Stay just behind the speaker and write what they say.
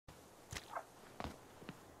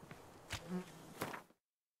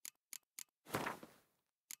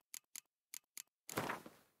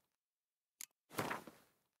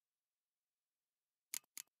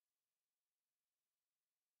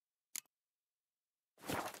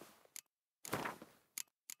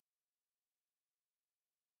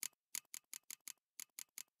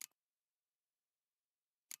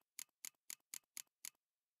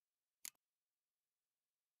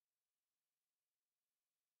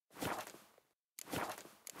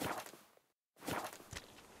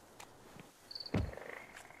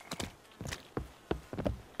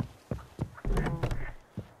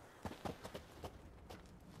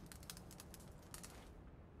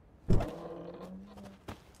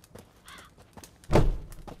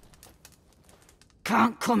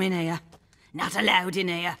Can't come in here. Not allowed in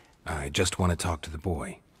here. I just want to talk to the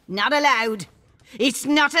boy. Not allowed. It's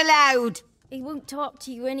not allowed. He won't talk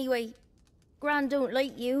to you anyway. Gran don't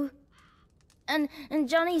like you. And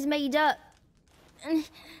Johnny's made up.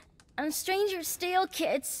 And strangers steal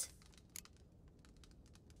kids.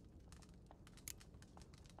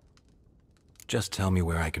 Just tell me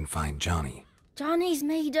where I can find Johnny. Johnny's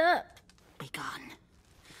made up. Be gone.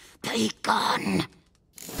 Be gone.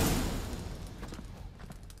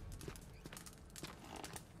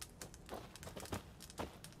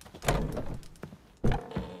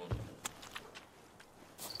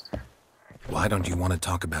 Why don't you want to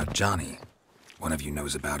talk about Johnny? One of you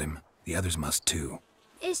knows about him. The others must too.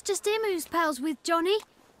 It's just him who's pals with Johnny.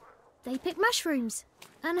 They pick mushrooms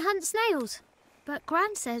and hunt snails. But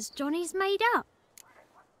Gran says Johnny's made up.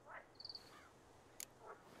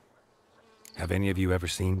 Have any of you ever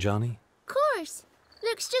seen Johnny? Of course.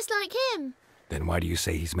 Looks just like him. Then why do you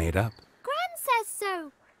say he's made up? Gran says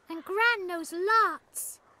so. And Gran knows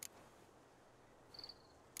lots.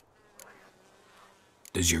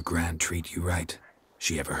 Does your Gran treat you right?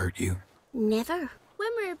 She ever hurt you? Never. When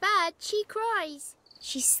we're bad, she cries.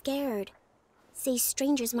 She's scared. Says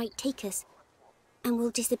strangers might take us. And we'll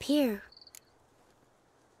disappear.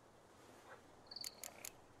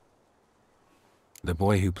 The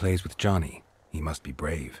boy who plays with Johnny, he must be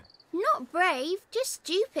brave. Not brave, just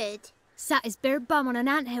stupid. Sat his bare bum on an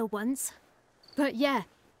anthill once. But yeah,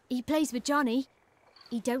 he plays with Johnny.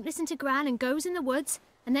 He don't listen to Gran and goes in the woods,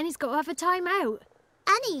 and then he's got to have a time out.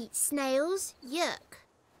 And he eats snails. Yuck.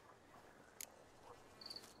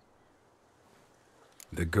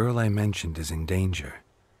 The girl I mentioned is in danger.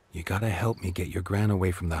 You gotta help me get your Gran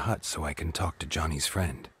away from the hut so I can talk to Johnny's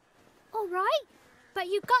friend. All right, but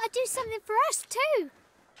you've got to do something for us too.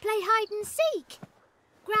 Play hide and seek.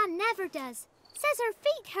 Gran never does. Says her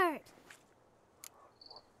feet hurt.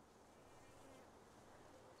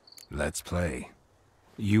 Let's play.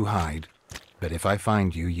 You hide, but if I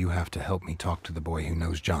find you, you have to help me talk to the boy who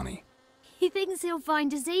knows Johnny. He thinks he'll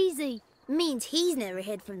find us easy. Means he's never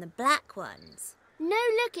hid from the black ones. No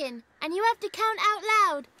looking, and you have to count out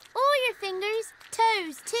loud. All your fingers,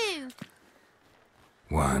 toes too.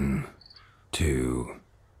 1, 2,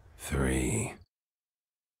 3,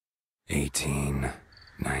 18,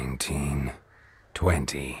 19,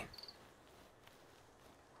 20.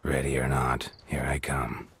 Ready or not, here I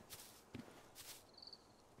come.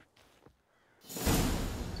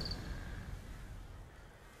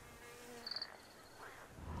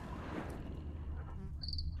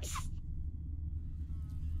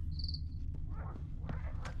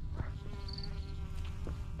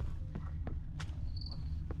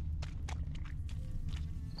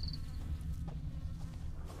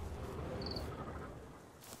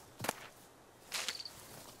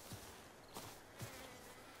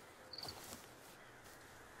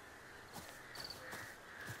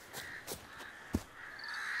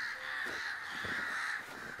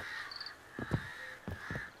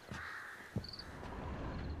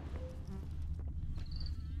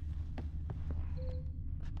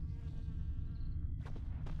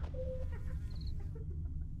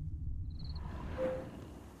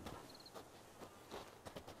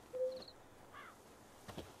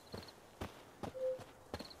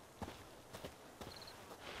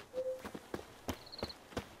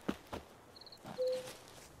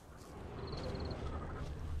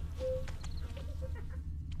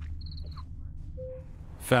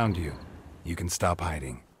 Found you. You can stop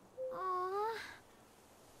hiding. Aww.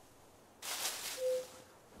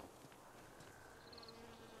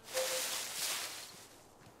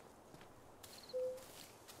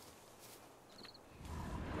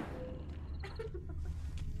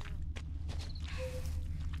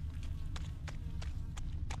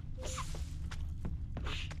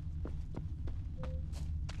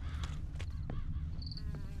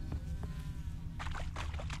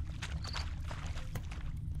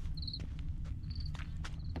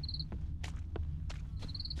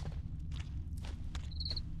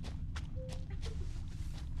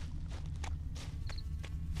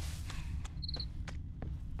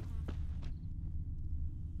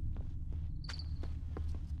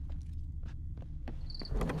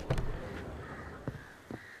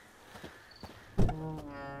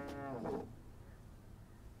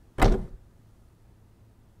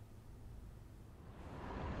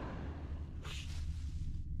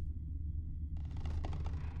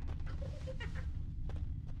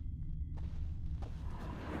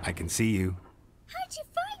 I can see you. How'd you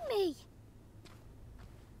find me?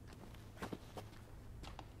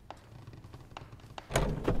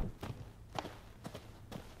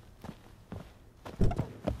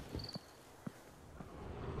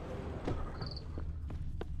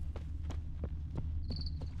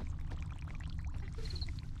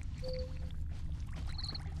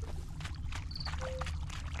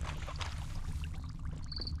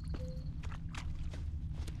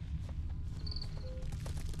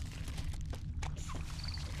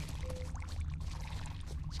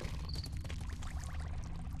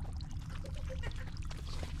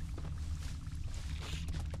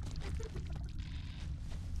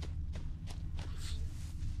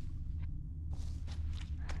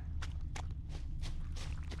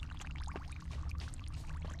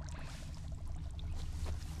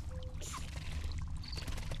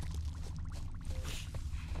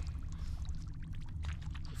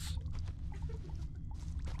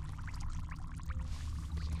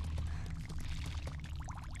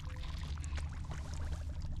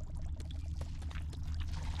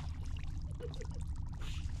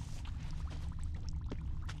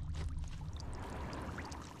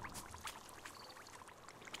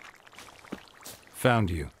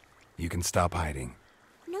 Found you. You can stop hiding.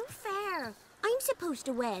 No fair. I'm supposed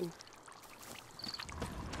to win.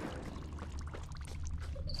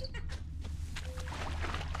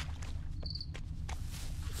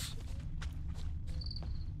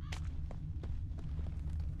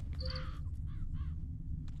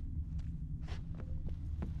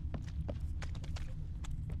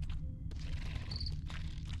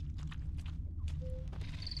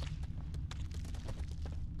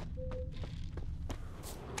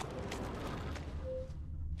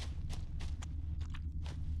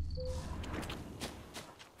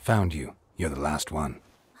 Found you. You're the last one.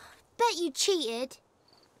 Bet you cheated.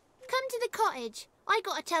 Come to the cottage. I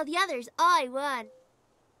gotta tell the others I won.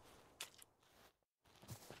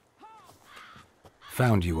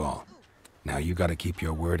 Found you all. Now you gotta keep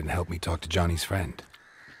your word and help me talk to Johnny's friend.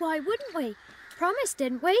 Why wouldn't we? Promised,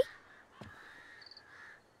 didn't we?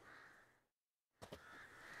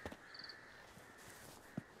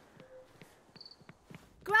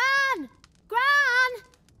 Gran! Gran!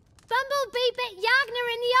 Bumblebee bit Yagner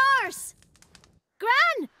in the arse!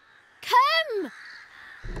 Gran! Come!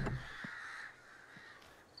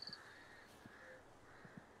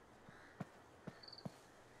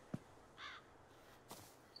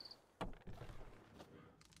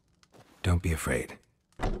 Don't be afraid.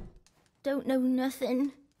 Don't know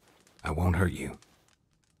nothing. I won't hurt you.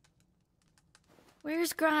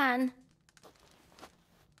 Where's Gran?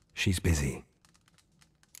 She's busy.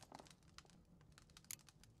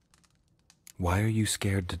 Why are you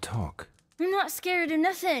scared to talk? I'm not scared of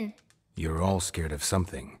nothing. You're all scared of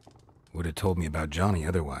something. Would have told me about Johnny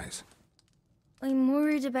otherwise. I'm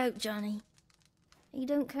worried about Johnny. He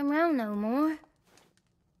don't come round no more.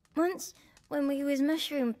 Once, when we was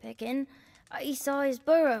mushroom picking, I saw his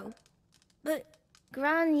burrow. But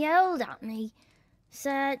Gran yelled at me,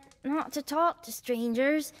 said not to talk to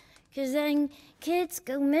strangers, 'cause then kids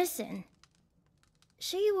go missing.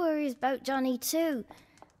 She worries about Johnny too,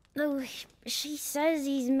 though she says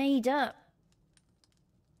he's made up.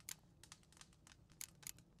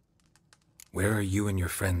 Where are you and your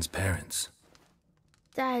friend's parents?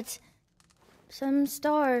 Dad, some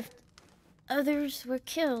starved, others were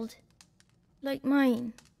killed, like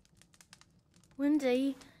mine. One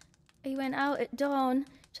day, I went out at dawn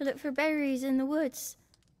to look for berries in the woods.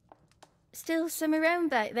 Still some around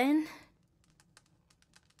back then.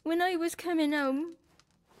 When I was coming home,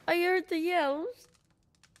 I heard the yells,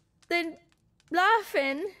 then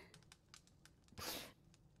laughing.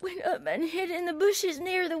 Went up and hid in the bushes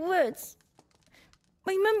near the woods.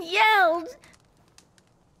 My mum yelled,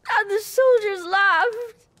 and the soldiers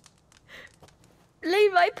laughed.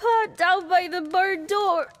 Laid my pa down by the barn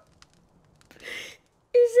door.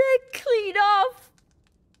 His head clean off.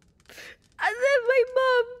 And then my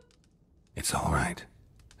mum... It's all right.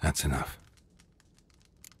 That's enough.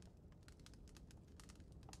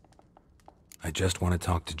 I just want to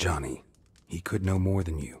talk to Johnny. He could know more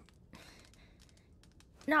than you.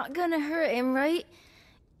 Not gonna hurt him, right?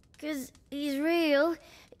 'Cause he's real.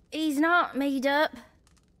 He's not made up.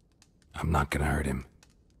 I'm not gonna hurt him.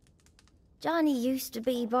 Johnny used to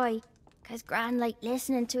be boy, 'cause Gran liked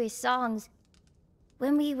listening to his songs.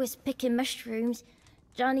 When we was picking mushrooms,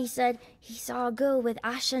 Johnny said he saw a girl with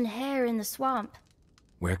ashen hair in the swamp.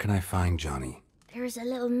 Where can I find Johnny? There's a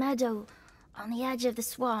little meadow on the edge of the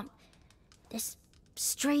swamp. This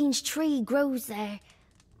strange tree grows there.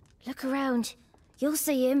 Look around. You'll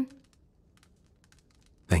see him.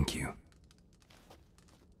 Thank you.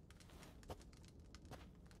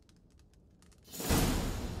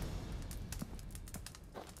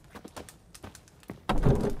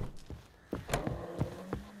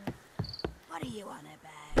 What are you on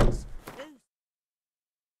about?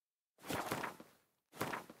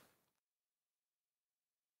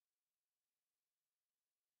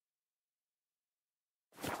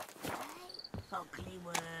 Ugly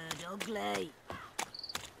word, ugly.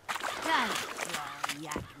 Don't cry,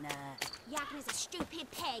 Yagner. Yagner's a stupid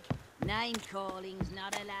pig. Name calling's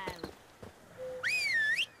not allowed.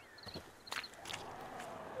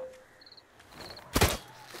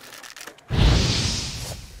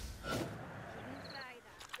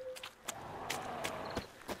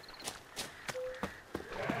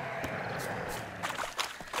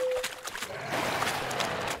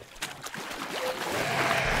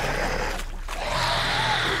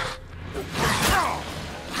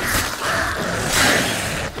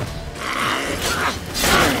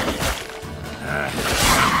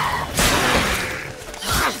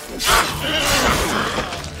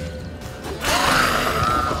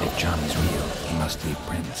 If Johnny's real, he must leave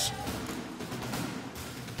prints.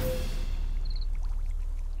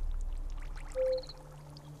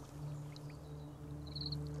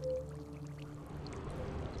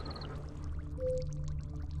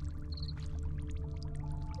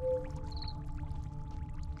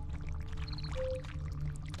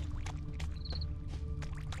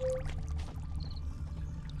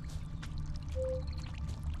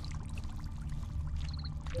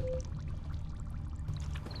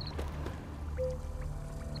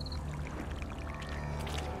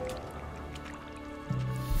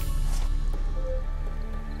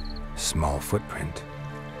 small footprint.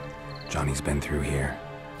 Johnny's been through here.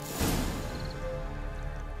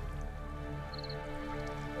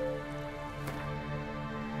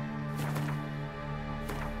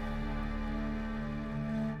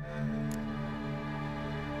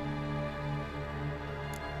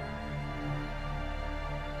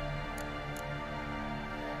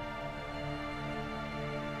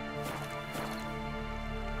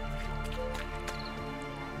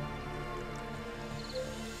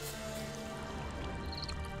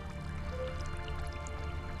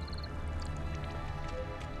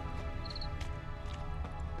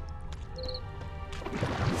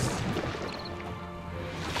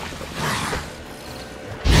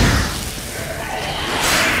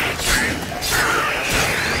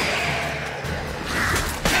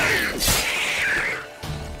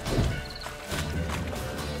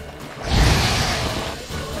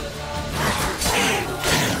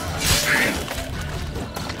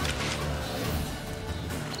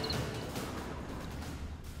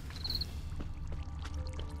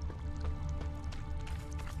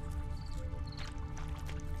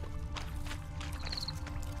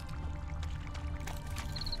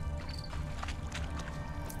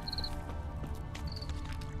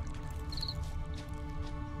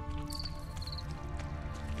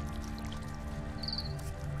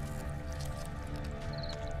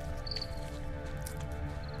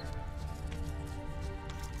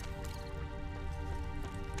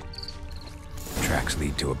 Tracks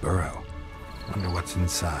lead to a burrow. Wonder what's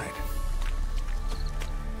inside.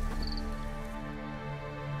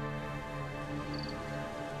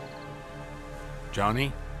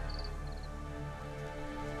 Johnny?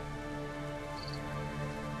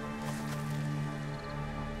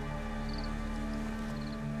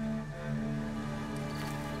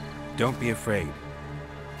 Don't be afraid.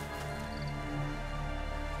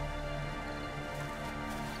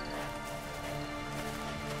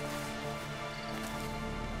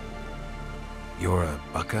 You're a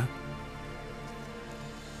bucka?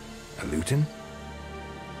 A luton?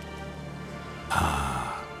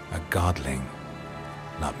 Ah, a godling.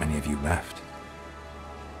 Not many of you left.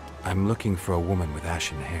 I'm looking for a woman with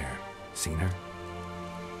ashen hair. Seen her?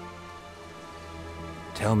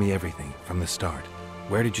 Tell me everything from the start.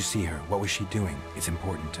 Where did you see her? What was she doing? It's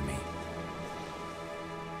important to me.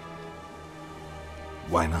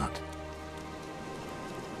 Why not?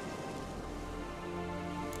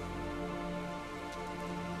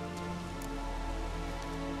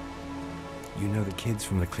 You know the kids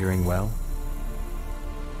from the clearing well?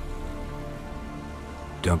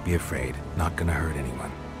 Don't be afraid. Not gonna hurt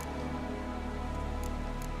anyone.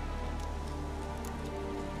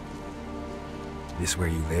 This where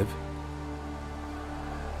you live?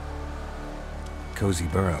 Cozy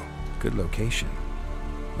burrow. Good location.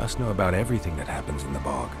 Must know about everything that happens in the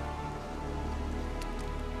bog.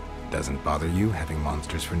 Doesn't bother you having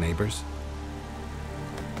monsters for neighbors?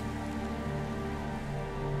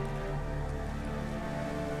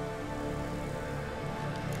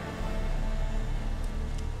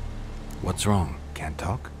 What's wrong? Can't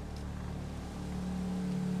talk?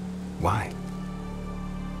 Why?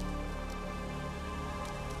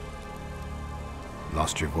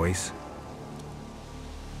 Lost your voice?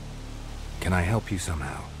 Can I help you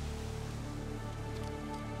somehow?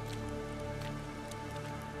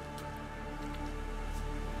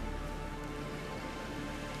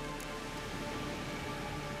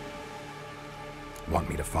 Want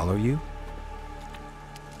me to follow you?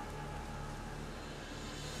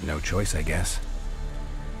 No choice, I guess.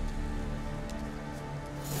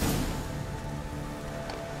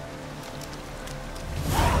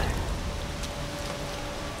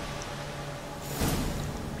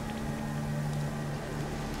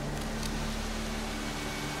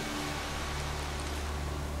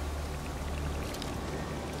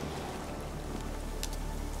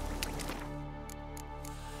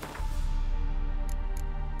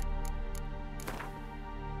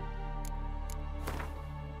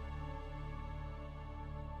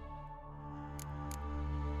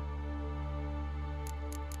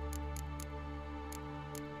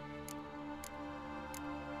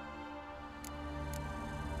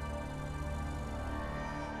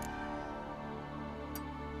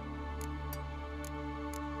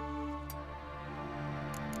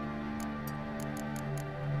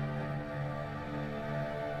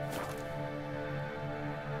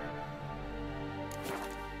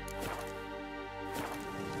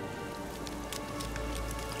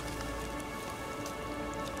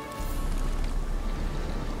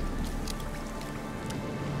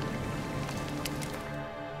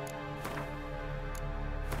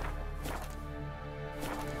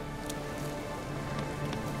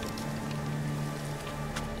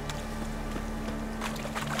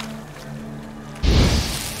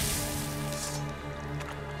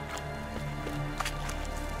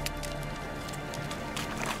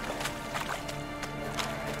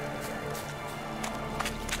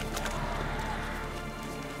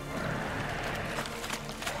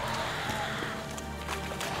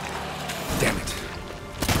 Damn it.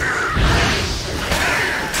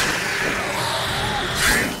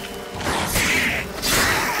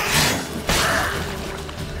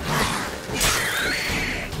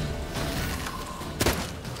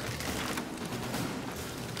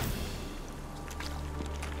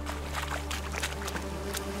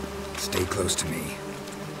 Stay close to me.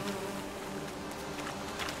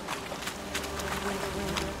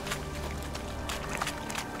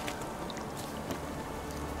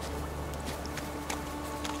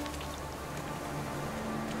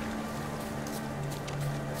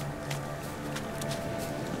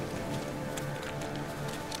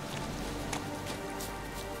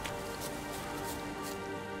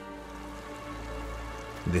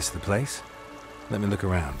 This the place? Let me look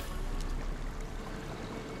around.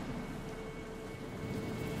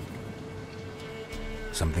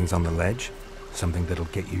 Something's on the ledge? Something that'll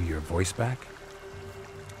get you your voice back?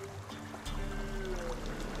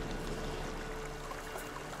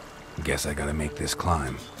 Guess I gotta make this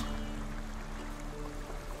climb.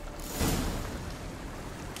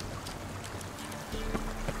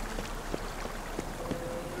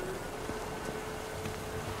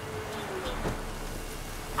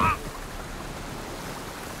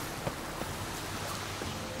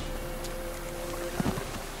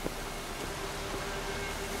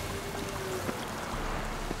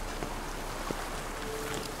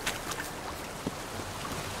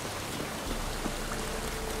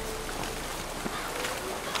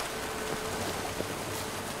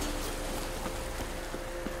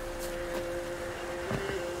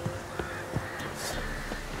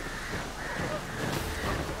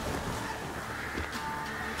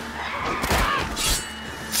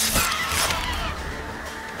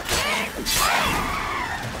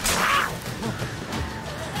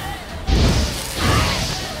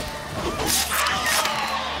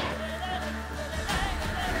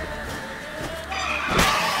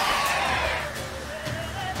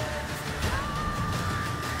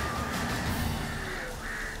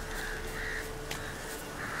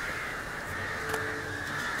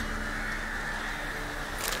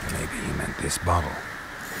 Maybe he meant this bottle.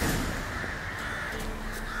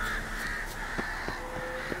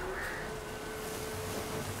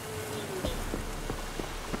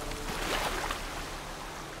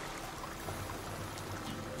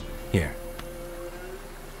 Here.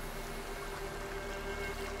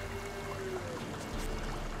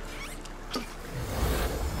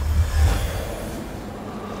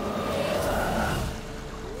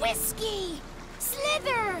 Whiskey!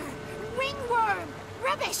 Slither! Ringworm!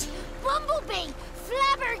 Rubbish! Bumblebee!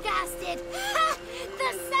 Flabbergasted! Ha!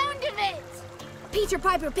 The sound of it! Peter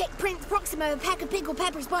Piper picked Prince Proximo a peck of pickled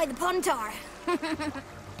peppers by the pontar.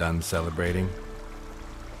 Done celebrating?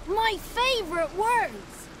 My favorite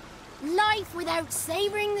words! Life without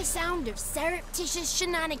savoring the sound of surreptitious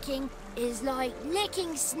shenanigans is like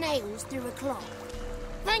licking snails through a cloth.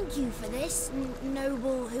 Thank you for this,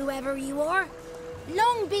 noble whoever you are.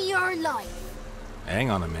 Long be your life. Hang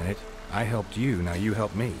on a minute. I helped you, now you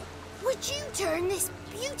help me. Would you turn this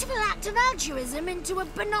beautiful act of altruism into a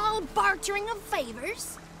banal bartering of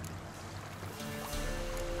favors?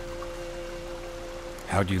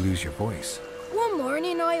 How'd you lose your voice? One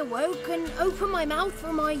morning I awoke and opened my mouth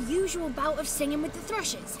for my usual bout of singing with the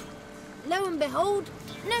thrushes. Lo and behold,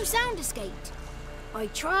 no sound escaped. I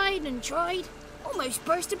tried and tried, almost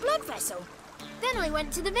burst a blood vessel. Then I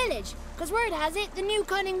went to the village, because word has it the new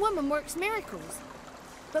cunning woman works miracles.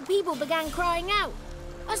 But people began crying out,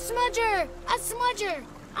 "A smudger! A smudger!"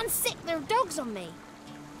 and sicked their dogs on me.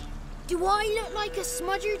 Do I look like a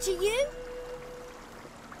smudger to you?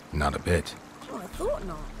 Not a bit. Well, I thought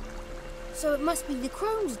not. So it must be the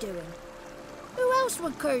crone's doing. Who else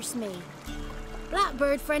would curse me?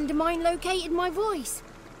 Blackbird friend of mine located my voice,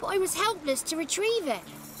 but I was helpless to retrieve it.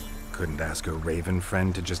 Couldn't ask a raven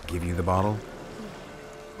friend to just give you the bottle?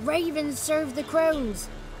 Ravens serve the crones.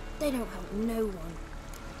 They don't help no one.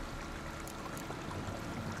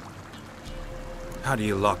 How do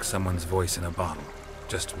you lock someone's voice in a bottle?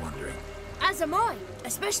 Just wondering. As am I,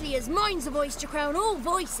 especially as mine's a voice to crown all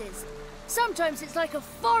voices. Sometimes it's like a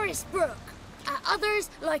forest brook, at others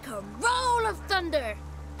like a roll of thunder.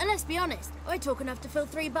 And let's be honest, I talk enough to fill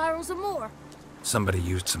 3 barrels or more. Somebody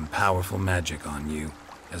used some powerful magic on you,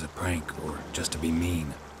 as a prank or just to be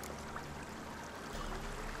mean.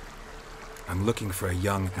 I'm looking for a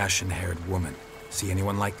young, ashen-haired woman. See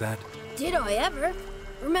anyone like that? Did I ever?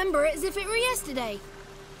 Remember it as if it were yesterday.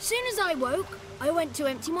 Soon as I woke, I went to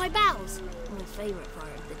empty my bowels. My favourite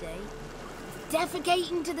part of the day.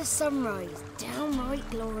 Defecating to the sunrise, downright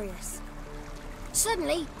glorious.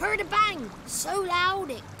 Suddenly, heard a bang, so loud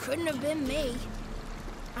it couldn't have been me.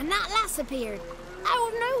 and that lass appeared, out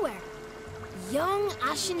of nowhere. Young,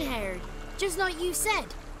 ashen-haired, just like you said.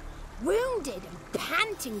 Wounded and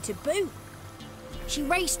panting to boot. She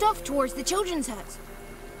raced off towards the children's huts,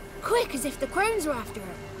 quick as if the crones were after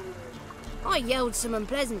her. I yelled some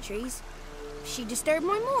unpleasantries. She disturbed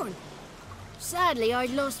my morn. Sadly,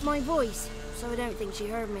 I'd lost my voice, so I don't think she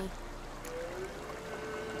heard me.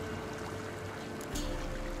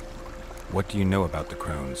 What do you know about the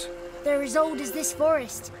crones? They're as old as this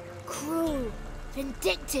forest. Cruel,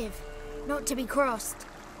 vindictive, not to be crossed.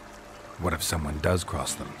 What if someone does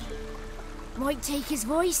cross them? Might take his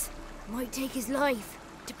voice, might take his life.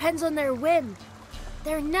 Depends on their whim.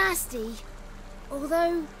 They're nasty,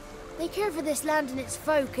 although they care for this land and its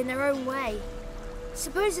folk in their own way.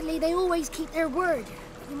 Supposedly they always keep their word,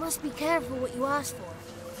 but you must be careful what you ask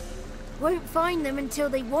for. Won't find them until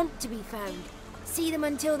they want to be found. See them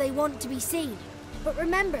until they want to be seen. But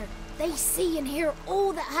remember, they see and hear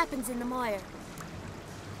all that happens in the mire.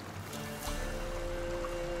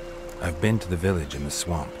 I've been to the village in the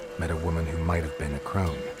swamp, met a woman who might have been a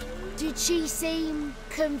crone. Did she seem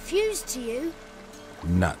confused to you?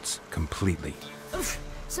 Nuts, completely. Oof,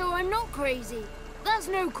 so I'm not crazy. That's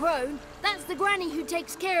no crone. That's the granny who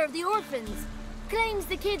takes care of the orphans. Claims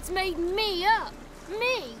the kids made me up.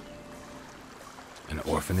 Me! An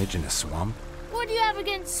orphanage in a swamp? What do you have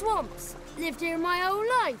against swamps? Lived here my whole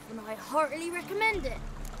life, and I heartily recommend it.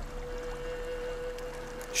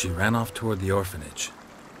 She ran off toward the orphanage.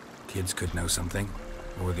 Kids could know something,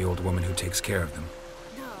 or the old woman who takes care of them.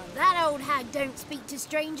 No, that old hag don't speak to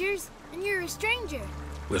strangers, and you're a stranger.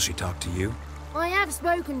 Will she talk to you? I have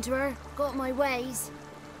spoken to her, got my ways.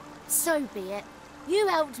 So be it. You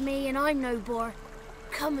helped me, and I'm no bore.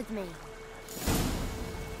 Come with me.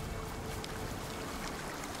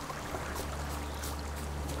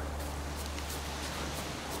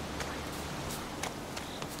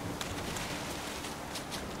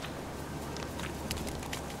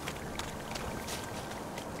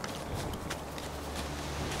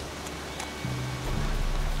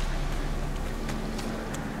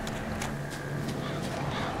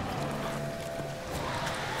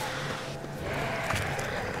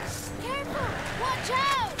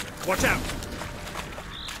 Watch out!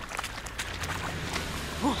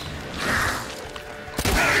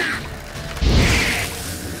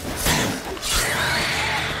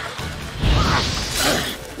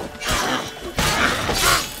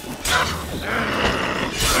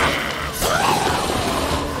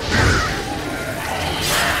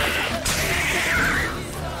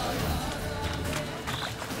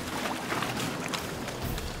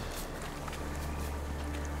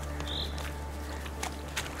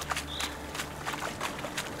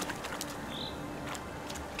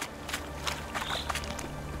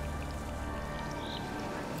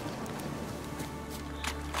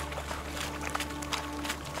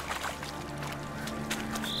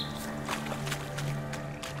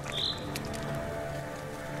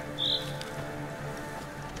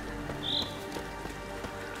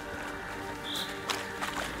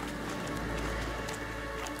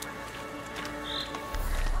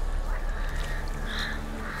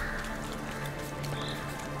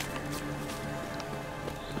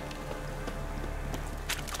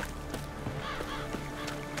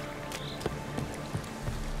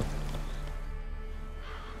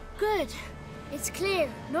 Good. It's clear.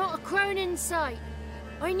 Not a crone in sight.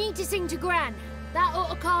 I need to sing to Gran. That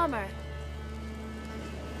ought to calm her.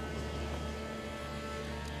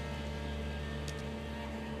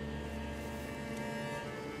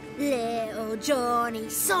 Little Johnny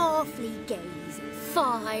softly gazing,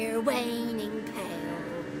 fire waning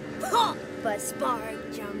pale. Pop! A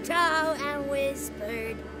spark jumped out and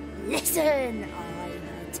whispered, "Listen, I'm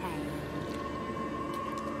a tale."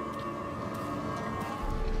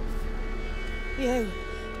 You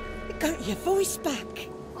got your voice back.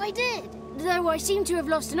 I did, though I seem to have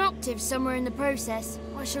lost an octave somewhere in the process.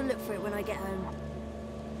 I shall look for it when I get home.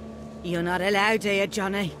 You're not allowed here,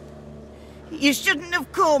 Johnny. You shouldn't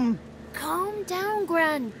have come. Calm down,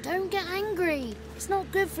 Gran. Don't get angry. It's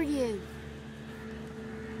not good for you.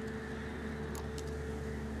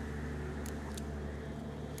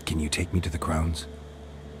 Can you take me to the crones?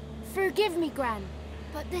 Forgive me, Gran,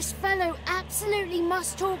 but this fellow absolutely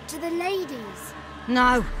must talk to the ladies.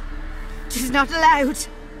 No, she's not allowed.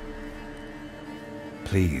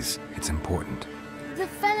 Please, it's important. The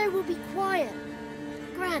fellow will be quiet.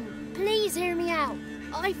 Gran, please hear me out.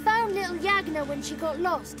 I found little Yagna when she got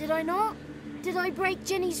lost, did I not? Did I break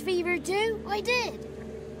Ginny's fever too? I did.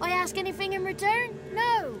 I ask anything in return?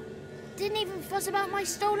 No. Didn't even fuss about my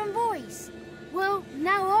stolen voice. Well,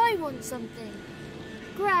 now I want something.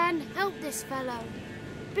 Gran, help this fellow.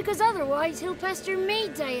 Because otherwise he'll pester me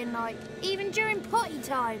day and night, even during potty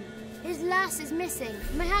time. His lass is missing.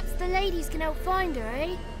 Perhaps the ladies can help find her,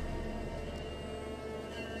 eh?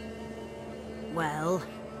 Well,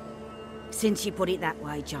 since you put it that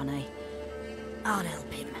way, Johnny, I'll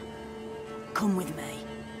help him. Come with me.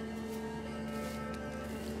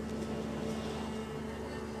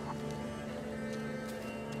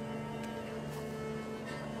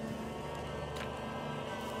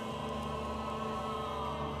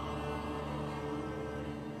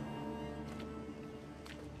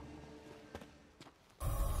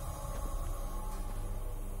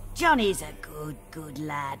 Johnny's a good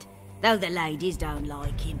lad, though the ladies don't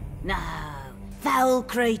like him. No, foul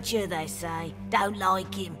creature, they say. Don't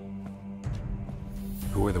like him.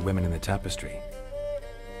 Who are the women in the tapestry?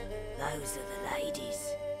 Those are the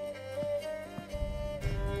ladies.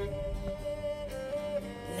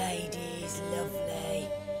 Ladies lovely,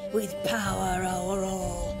 with power o'er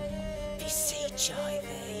all. Beseech I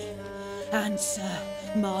thee, answer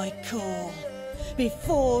my call.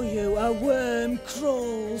 Before you a worm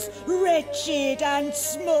crawls, wretched and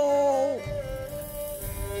small.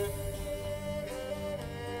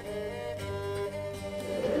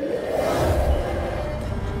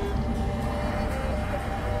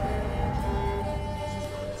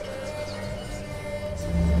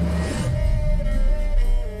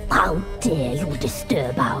 How dare you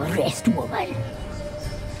disturb our rest, woman?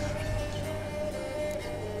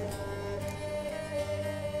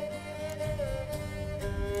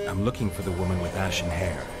 I'm looking for the woman with ashen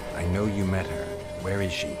hair. I know you met her. Where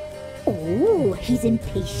is she? Oh, he's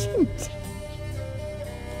impatient.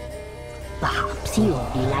 Perhaps he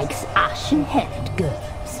only likes ashen-haired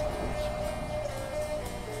girls.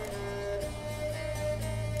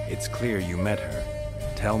 It's clear you met her.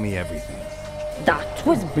 Tell me everything. That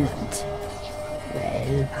was blunt.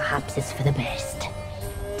 Well, perhaps it's for the best.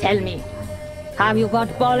 Tell me, have you got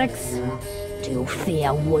bollocks? Do you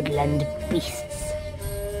fear woodland beasts?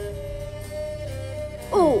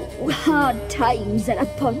 Oh, hard times are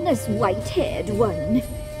upon this white-haired one.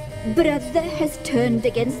 Brother has turned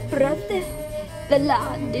against brother. The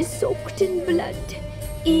land is soaked in blood.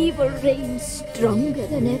 Evil reigns stronger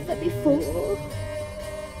than ever before.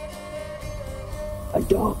 A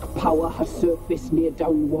dark power has surfaced near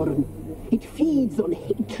Downwarren. It feeds on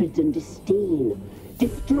hatred and disdain.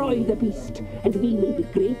 Destroy the beast, and we will be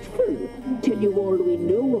grateful. Tell you all we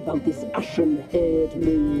know about this ashen-haired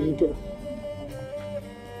maid.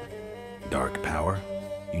 Dark power?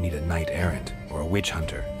 You need a knight-errant, or a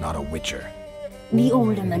witch-hunter, not a witcher. The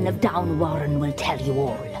alderman of Downwarren will tell you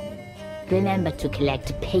all. Remember to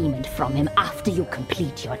collect payment from him after you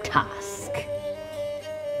complete your task.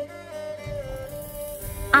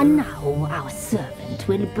 And now our servant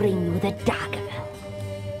will bring you the dagger.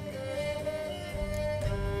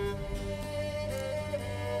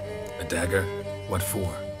 A dagger? What for?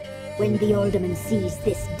 When the alderman sees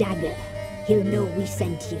this dagger, he'll know we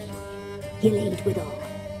sent you. He'll aid with all.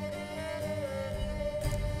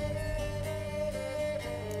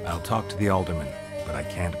 I'll talk to the alderman, but I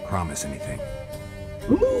can't promise anything.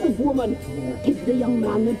 Move, woman! Give the young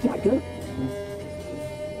man the dagger.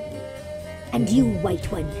 And you,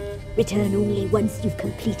 White One, return only once you've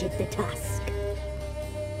completed the task.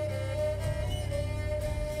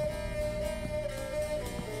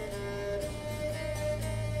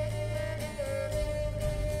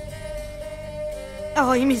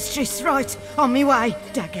 Aye, mistress, right. On me way.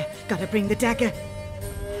 Dagger. Gotta bring the dagger.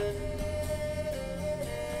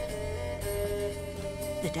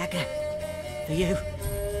 The dagger. For you.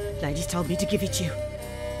 Ladies told me to give it you.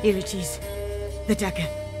 Here it is. The dagger.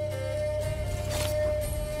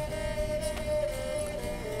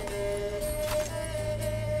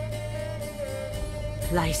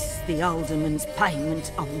 Place the alderman's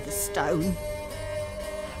payment on the stone.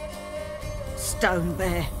 Stone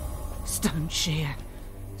bear. Stone shear.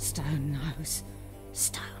 Stone nose.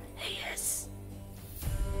 Stone